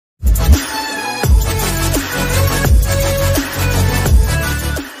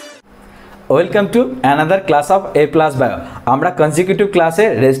Welcome to another class of A+bio। আমরা consecutive ক্লাসে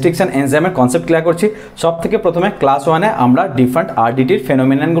restriction এনজাইমের কনসেপ্ট ক্লিয়ার করছি। সব থেকে প্রথমে ক্লাস 1-এ আমরা ডিফারেন্ট আরডিটির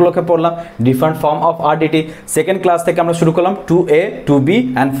ফেনোমেননগুলোকে পড়লাম, different form of RDT. Second class থেকে আমরা শুরু করলাম 2A 2B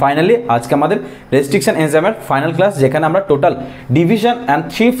অ্যান্ড ফাইনালি আজকে আমাদের রেস্ট্রিকশন এনজাইমের ফাইনাল ক্লাস, যেখানে আমরা total division and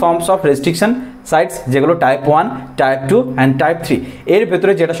 3 forms of restriction sites, যেগুলো টাইপ 1, টাইপ 2 অ্যান্ড টাইপ 3, এর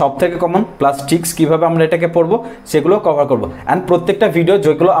ভেতরে যেটা সব থেকে কমন প্লাস ট্রিক্স কীভাবে আমরা এটাকে পড়বো সেগুলো কভার করবো। অ্যান্ড প্রত্যেকটা ভিডিও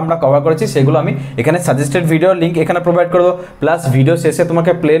যেগুলো আমরা কভার করেছি সেগুলো আমি এখানে সাজেস্টেড ভিডিওর লিঙ্ক এখানে প্রোভাইড করে দেবো, প্লাস ভিডিও শেষে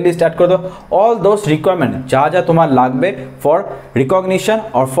তোমাকে প্লে লিস্ট অ্যাড করে দেবো। অল দোজ রিকোয়ারমেন্ট যা যা তোমার লাগবে for recognition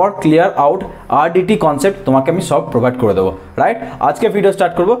or for clear out RDT concept তোমাকে আমি সব প্রোভাইড করে দেবো, রাইট। আজকে ভিডিও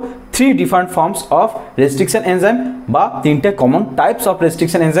স্টার্ট করবো 3 different forms of restriction enzyme বা 3টে common types of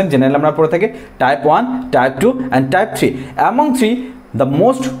restriction enzyme generally আমরা পড়ে থাকি, type 1, type 2 and type 3. Among 3, the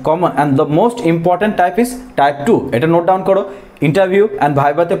most common and the most important type is type 2. এটা নোট ডাউন করো, interview and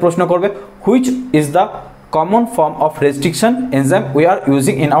ভাইভাতে প্রশ্ন করবে which is the common form of restriction enzyme we are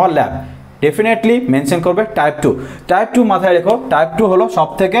using in our lab. Definitely mention করবে type 2। Type 2 মাথায় রেখো, type 2 হলো সব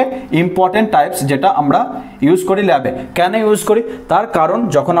থেকে ইম্পর্টেন্ট টাইপস যেটা আমরা ইউজ করি ল্যাবে। কেন ইউজ করি তার কারণ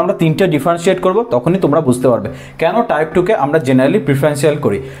যখন আমরা 3টে ডিফারেন্সিয়েট করব তখনই তোমরা বুঝতে পারবে কেন টাইপ 2কে আমরা জেনারেলি প্রিফারেন্সিয়াল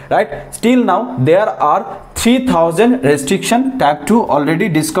করি, right. Still now there R 3000 restriction type 2 already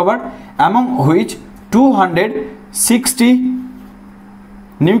discovered, among which 260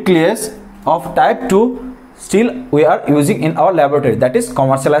 nuclease of type 2 still we are using in our laboratory, that is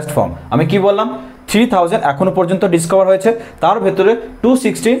commercialized form। আমি কি বললাম 3000 এখনো পর্যন্ত ডিসকভার হয়েছে, তার ভেতরে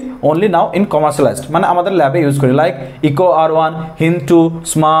 260 only now in commercialized, মানে আমাদের ল্যাবে ইউজ করি, like eco R1, হিন2,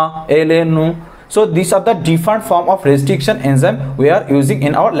 SMA, LNU। so these are the different form of restriction enzyme we are using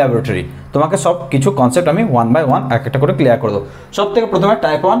in our laboratory। তোমাকে সব কিছু কনসেপ্ট আমি 1 by 1 একটা করে ক্লিয়ার করে দেবো। সব থেকে প্রথমে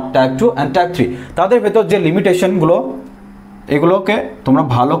টাইপ 1, টাইপ 2 অ্যান্ড টাইপ 3, তাদের ভেতর যে লিমিটেশনগুলো এগুলোকে তোমরা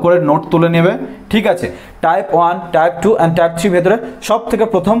ভালো করে নোট তুলে নেবে, ঠিক আছে। টাইপ 1, টাইপ 2 অ্যান্ড টাইপ 3 ভেতরে সব থেকে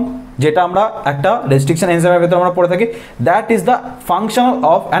প্রথম যেটা আমরা একটা রেস্ট্রিকশন এনজাইমের ভেতরে আমরা পড়ে থাকি, that is the functional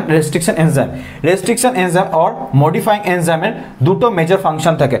of an restriction enzyme. Restriction enzyme or modifying এনজাইমের দুটো মেজর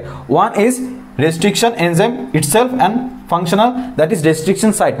ফাংশন থাকে। One is restriction enzyme itself and functional, that is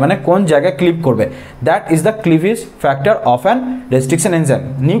restriction site, মানে কোন জায়গায় ক্লিপ করবে, that is the cleavage factor of an restriction enzyme.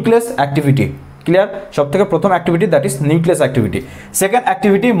 Nucleus activity clear, সব থেকে প্রথম activity that is nucleus activity. Second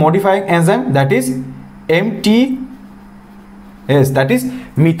activity modifying enzyme that is MTS, that is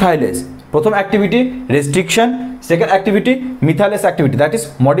মিথাইলেস। প্রথম activity restriction, second activity মিথাইলেস activity that is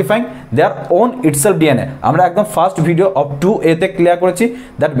modifying their own itself DNA. আমরা একদম first video of 2A তে clear করেছি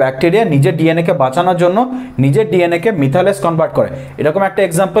that bacteria নিজের ডিএনএকে বাঁচানোর জন্য নিজের ডিএনএকে মিথাইলেস convert করে। এরকম একটা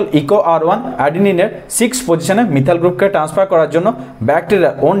এক্সাম্পল ইকো R1 অ্যাডিনিনের 6 পজিশনে মিথাইল গ্রুপকে ট্রান্সফার করার জন্য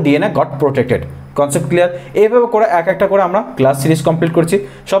ব্যাকটেরিয়ার on DNA goat protected. Concept clear? এইভাবে করে এক একটা করে আমরা ক্লাস সিরিজ কমপ্লিট করছি।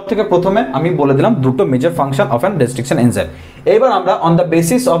 সব থেকে প্রথমে আমি বলে দিলাম দুটো major function of an restriction enzyme. এবার আমরা on the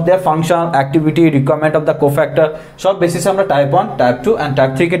basis of their function, activity, requirement of the cofactor, সব বেসিসে আমরা type 1, type 2 and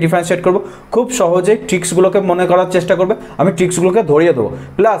type 3 K differentiate করবো। খুব সহজেই ট্রিক্সগুলোকে মনে করার চেষ্টা করবে, আমি ট্রিক্সগুলোকে ধরিয়ে দেবো।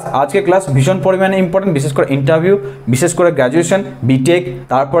 প্লাস আজকে ক্লাস ভীষণ পরিমাণে ইম্পর্টেন্ট, বিশেষ করে ইন্টারভিউ, বিশেষ করে গ্র্যাজুয়েশন, বিটেক,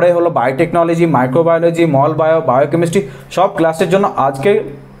 তারপরে হলো বায়োটেকনোলজি, মাইক্রোবায়োলজি, মল বায়ো, বায়োকেমিস্ট্রি, সব ক্লাসের জন্য আজকে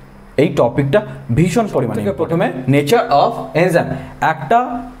এই টপিকটা ভীষণ পরিমাণে। প্রথমে নেচার অফ এনজাইম, একটা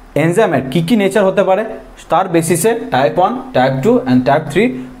এনজাইমের কী কী নেচার হতে পারে তার বেসিসে টাইপ 1, টাইপ 2 অ্যান্ড টাইপ 3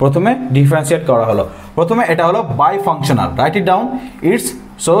 প্রথমে ডিফারেন্সিয়েট করা হলো। প্রথমে এটা হলো by functional, right it down, it's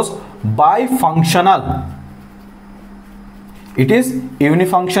sows by functional, it is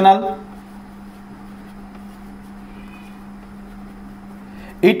ইউনিফাংশনাল,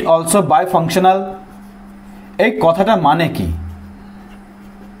 it also by functional. এই কথাটার মানে কি?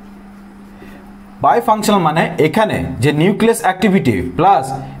 বাইফাংশনাল মানে এখানে যে nucleus activity plus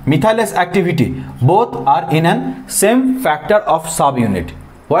মিথাইলেস activity both R in an same factor of sub unit,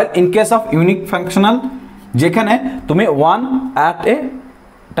 while in case of unique functional যেখানে তুমি one at a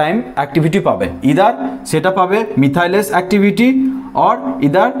time activity পাবে, ইদার সেটা পাবে মিথাইলেস activity or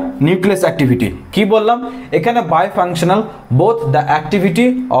either nucleus activity. কি বললাম এখানে বাইফাংশনাল, both the activity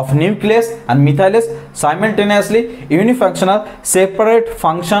of nucleus and মিথাইলেস simultaneously, unifunctional, separate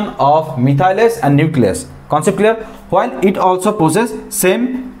function of methylase and nucleus. Concept clear? While it also possesses same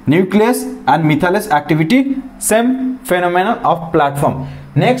nucleus and methylase activity, same phenomenon of platform.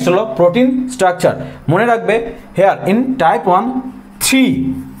 Next holo protein structure. মনে রাখবে here in type 1 three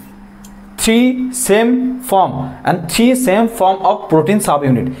same form and 3 same form of protein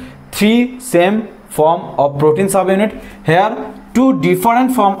subunit. 3 same form of protein subunit. Here 2 different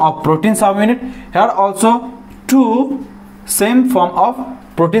form of protein subunit, here also 2 same form of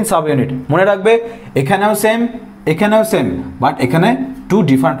protein subunit। মনে রাখবে এখানেও same, এখানেও same, but এখানে two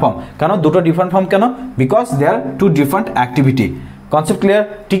different form. কেন দুটো different form কেন? Because they R two different activity. Concept clear?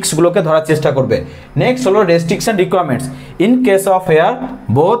 টিক্সগুলোকে ধরার চেষ্টা করবে। নেক্সট হলো restriction requirements. In case of hair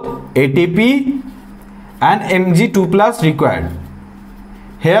both ATP and Mg2+ required.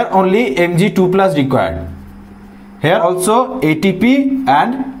 Here only Mg2+ required. Here also ATP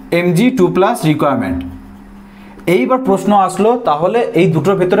and Mg2+ requirement. এইবার প্রশ্ন আসলো তাহলে এই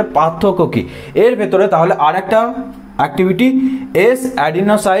দুটোর ভেতরে পার্থক্য কি? এর ভেতরে তাহলে আর একটা activity is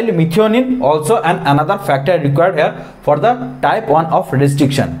adenosine methionine also and another factor required here for the type 1 of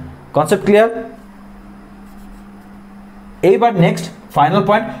restriction. Concept clear? এইবার next final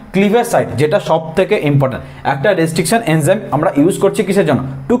point cleavage site, যেটা সব থেকে ইম্পর্টেন্ট। একটা রেস্ট্রিকশন এনজাইম আমরা ইউজ করছি কিসের জন্য?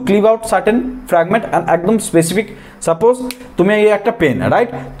 Two ক্লিভ out certain fragment and একদম স্পেসিফিক। সাপোজ তুমি এই একটা পেন, রাইট,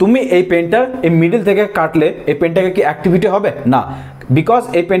 তুমি এই পেনটা এই মিডিল থেকে কাটলে এই পেনটাকে কি অ্যাক্টিভিটি হবে? না, বিকজ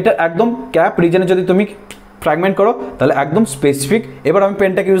এই পেনটার একদম ক্যাপ রিজনে যদি তুমি ফ্র্যাগমেন্ট করো তাহলে একদম স্পেসিফিক। এবার আমি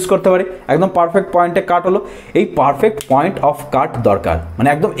পেনটাকে ইউজ করতে পারি, একদম পারফেক্ট পয়েন্টে কাট হলো। এই পারফেক্ট পয়েন্ট অফ কাট দরকার, মানে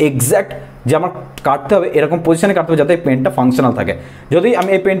একদম এক্স্যাক্ট যে আমার কাটতে হবে এরকম পজিশনে কাটতে হবে যাতে এই পেনটা ফাংশনাল থাকে। যদি আমি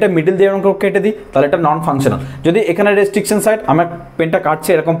এই পেনটা মিডিল দিয়ে এরকম কেটে দিই তাহলে এটা নন ফাংশনাল। যদি এখানে রেস্ট্রিকশন সাইড আমার পেনটা কাটছে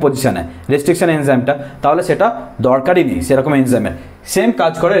এরকম পজিশনে রেস্ট্রিকশন এনজাইমটা, তাহলে সেটা দরকারই নেই সেরকম এনজাইমের। সেম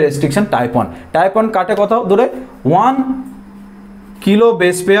কাজ করে রেস্ট্রিকশন টাইপ 1। টাইপ 1 কাটে কত দূরে? 1 kilo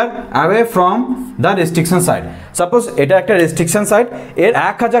base pair away from the restriction side. Suppose এটা একটা রেস্ট্রিকশন সাইড, এর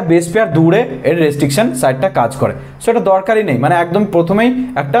 1000 বেস পেয়ার দূরে এর রেস্ট্রিকশন সাইডটা কাজ করে। সো এটা দরকারই নেই, মানে একদম প্রথমেই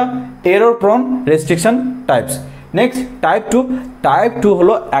একটা error prawn restriction types. Next type 2। Type 2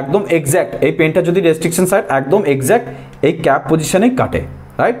 হলো একদম এক্স্যাক্ট, এই পেনটা যদি রেস্ট্রিকশন সাইড একদম এক্স্যাক্ট এই ক্যাপ পজিশনে কাটে,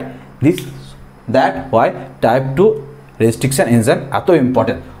 right? That why type 2 restriction enzyme এত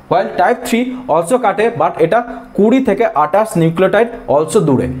ইম্পর্টেন্ট। while type 3 also কাটে, বাট এটা 20 থেকে 28 নিউক্লিওটাইড অলসো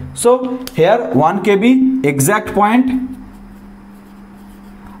দূরে। So here 1 kb exact point,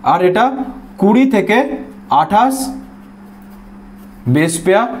 আর এটা 20 থেকে 28 base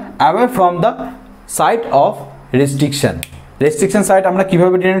pair away from the site of restriction. Restriction site আমরা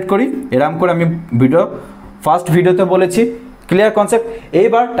কিভাবে ডিনোট করি এরকম করে আমি ফার্স্ট ভিডিওতে বলেছি। Clear concept?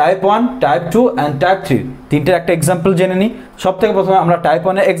 এইবার টাইপ 1, টাইপ 2 অ্যান্ড টাইপ 3 তিনটের একটা এক্সাম্পল জেনে নিই। সব থেকে প্রথমে আমরা টাইপ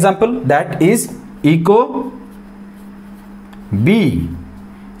 1 এর example, that is eco B.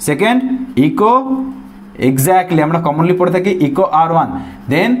 Second eco, exactly আমরা কমনলি পড়ে থাকি ইকো R1,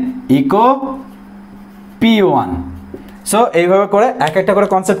 দেন ইকো P1। সো এইভাবে করে এক একটা করে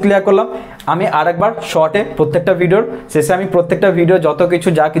কনসেপ্ট ক্লিয়ার করলাম। আমি আরেকবার শর্টে প্রত্যেকটা ভিডিওর শেষে আমি প্রত্যেকটা ভিডিও যত কিছু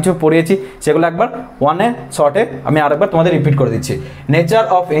যা কিছু পড়িয়েছি সেগুলো একবার ওয়ানে শর্টে আমি আরেকবার তোমাদের রিপিট করে দিচ্ছি। Nature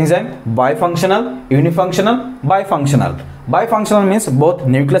of enzyme বাইফাংশনাল, ইউনিফাংশনাল, বাইফাংশনাল। বাইফাংশনাল means both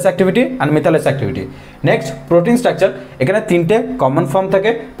nucleus activity and মেথালেস activity. Next protein structure, এখানে 3টে কমন ফর্ম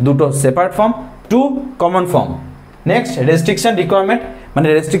থাকে, 2টো separate form, 2 common form. Next restriction requirement, মানে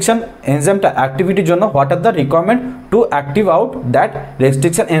রেস্ট্রিকশন এনজাইমটা অ্যাক্টিভিটির জন্য what are the requirement to active out that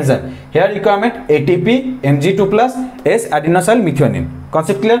restriction enzyme. Hair requirement ATP, Mg2+, S adenosine methionine.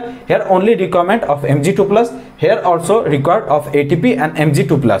 Concept clear? Here only requirement of Mg2+, here also required of ATP and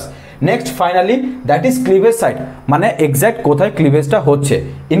Mg2+. Next finally that is cleavage site, মানে exact কোথায় ক্লিভেজটা হচ্ছে।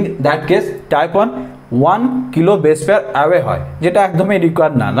 In that case type 1 kilo base pair away হয়, যেটা একদমই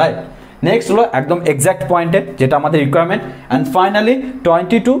required না, right? Next হলো একদম exact পয়েন্টে যেটা আমাদের requirement, and finally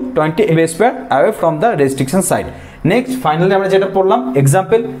 20 to 20 base pair away from the restriction side. Next finally আমরা যেটা পড়লাম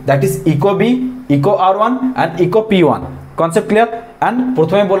example, that is eco B, eco R1 and eco P1। Concept clear? And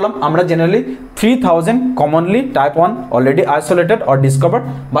প্রথমে বললাম আমরা generally 3000 commonly type 1 already isolated or discovered,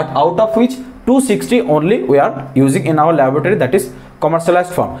 but out of which 260 only we are using in our laboratory, that is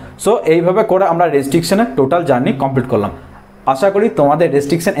commercialized form. So এইভাবে করে আমরা রেস্ট্রিকশনের total journey complete করলাম। আশা করি তোমাদের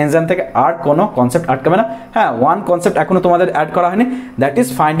restriction enzyme থেকে আর কোনো কনসেপ্ট আটকাবে না। হ্যাঁ, ওয়ান কনসেপ্ট এখনও তোমাদের অ্যাড করা হয়নি, that is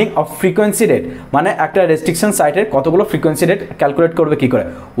finding of frequency rate, মানে একটা রেস্ট্রিকশন সাইটের কতগুলো ফ্রিকোয়েন্সি রেট ক্যালকুলেট করবে কী করে,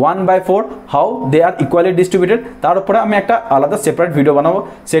 1/4 how they are equally distributed. তার উপরে আমি একটা আলাদা সেপারেট ভিডিও বানাবো,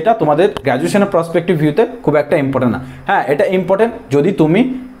 সেটা তোমাদের গ্র্যাজুয়েশনের প্রসপেক্টিভ ভিউতে খুব একটা ইম্পর্টেন্ট না। হ্যাঁ, এটা ইম্পর্টেন্ট যদি তুমি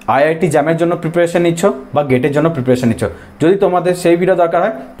IIT জ্যামের জন্য প্রিপারেশন নিচ্ছ বা গেটের জন্য প্রিপারেশন নিচ্ছ। যদি তোমাদের সেই ভিডিও দরকার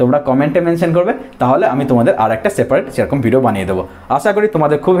হয় তোমরা কমেন্টে মেনশন করবে, তাহলে আমি তোমাদের আর একটা সেপারেট সেরকম ভিডিও বানিয়ে দেবো। আশা করি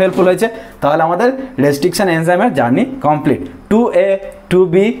তোমাদের খুব হেল্পফুল হয়েছে। তাহলে আমাদের রেস্ট্রিকশন এনজাইমের journey complete, 2A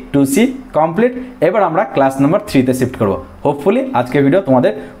 2B 2C complete. এবার আমরা ক্লাস নাম্বার 3তে শিফট করবো। হোপফুলি আজকের ভিডিও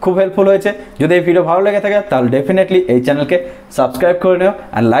তোমাদের খুব হেল্পফুল হয়েছে। যদি এই ভিডিও ভালো লেগে থাকে তাহলে ডেফিনেটলি এই চ্যানেলকে সাবস্ক্রাইব করে নিও,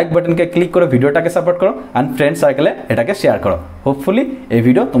 অ্যান্ড লাইক বাটনকে ক্লিক করে ভিডিওটাকে সাপোর্ট করো, অ্যান্ড ফ্রেন্ড সার্কেলে এটাকে শেয়ার করো। হোপফুলি এই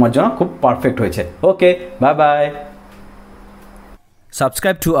ভিডিও তোমার জন্য খুব পারফেক্ট হয়েছে। ওকে, bye bye.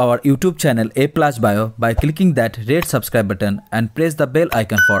 Subscribe to our YouTube channel A+bio by clicking that red subscribe button and press the bell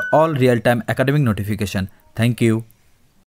icon for all real-time academic notification. Thank you.